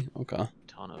should be. Okay.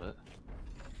 Ton of it.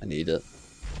 I need it.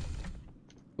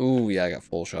 Ooh, yeah, I got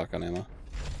full shotgun ammo.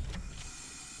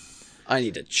 I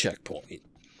need a checkpoint.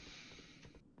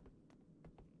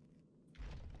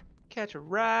 Catch a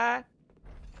ride.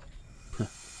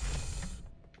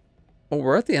 Oh,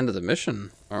 we're at the end of the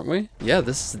mission, aren't we? Yeah,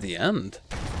 this is the end.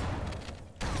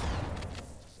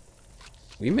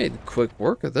 We made quick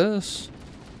work of this.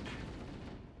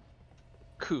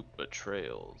 Coop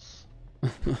betrayals. I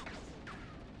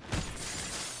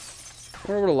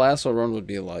wonder what a lasso run would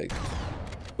be like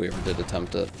if we ever did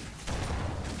attempt it.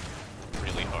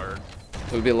 Really hard.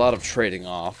 It would be a lot of trading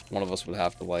off. One of us would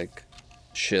have to, like,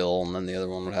 chill, and then the other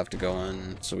one would have to go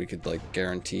in, so we could, like,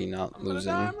 guarantee not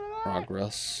losing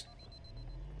progress.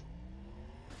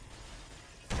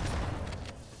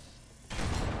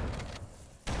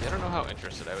 Yeah, I don't know how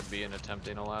interested I would be in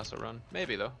attempting a lasso run.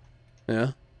 Maybe, though.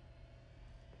 Yeah.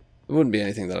 It wouldn't be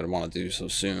anything that I'd want to do so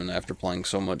soon after playing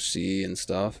so much C and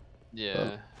stuff.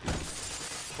 Yeah.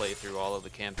 Play through all of the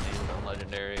campaigns on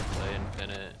Legendary, play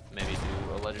Infinite, maybe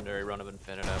do a Legendary run of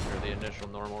Infinite after the initial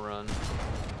normal run.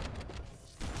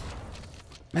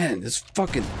 Man, this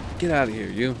fucking... Get out of here,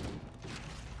 you.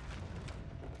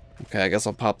 Okay, I guess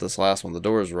I'll pop this last one. The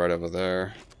door's right over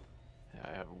there.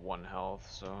 Yeah, I have 1 health,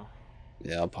 so...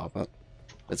 Yeah, I'll pop it.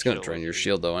 It's gonna drain your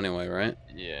shield though anyway, right?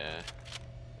 Yeah.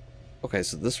 Okay,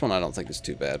 so this one I don't think is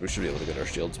too bad. We should be able to get our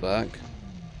shields back.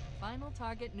 Final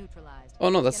target neutralized. Oh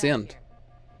no, that's Get the out of end. here.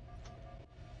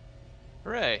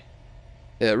 Hooray.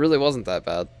 Yeah, it really wasn't that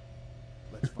bad.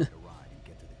 Let's find a ride and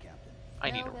get to the captain. I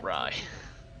need a No, rye.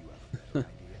 You have a better idea?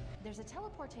 There's a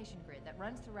teleportation grid that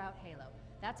runs throughout Halo.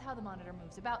 That's how the monitor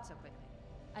moves about so quickly.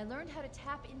 I learned how to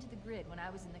tap into the grid when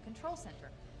I was in the control center.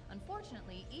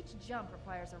 Unfortunately, each jump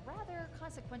requires a rather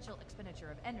consequential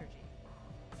expenditure of energy.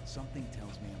 Something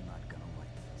tells me I'm not gonna like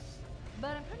this.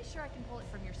 But I'm pretty sure I can pull it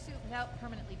from your suit without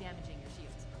permanently damaging your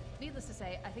shields. Needless to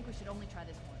say, I think we should only try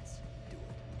this once.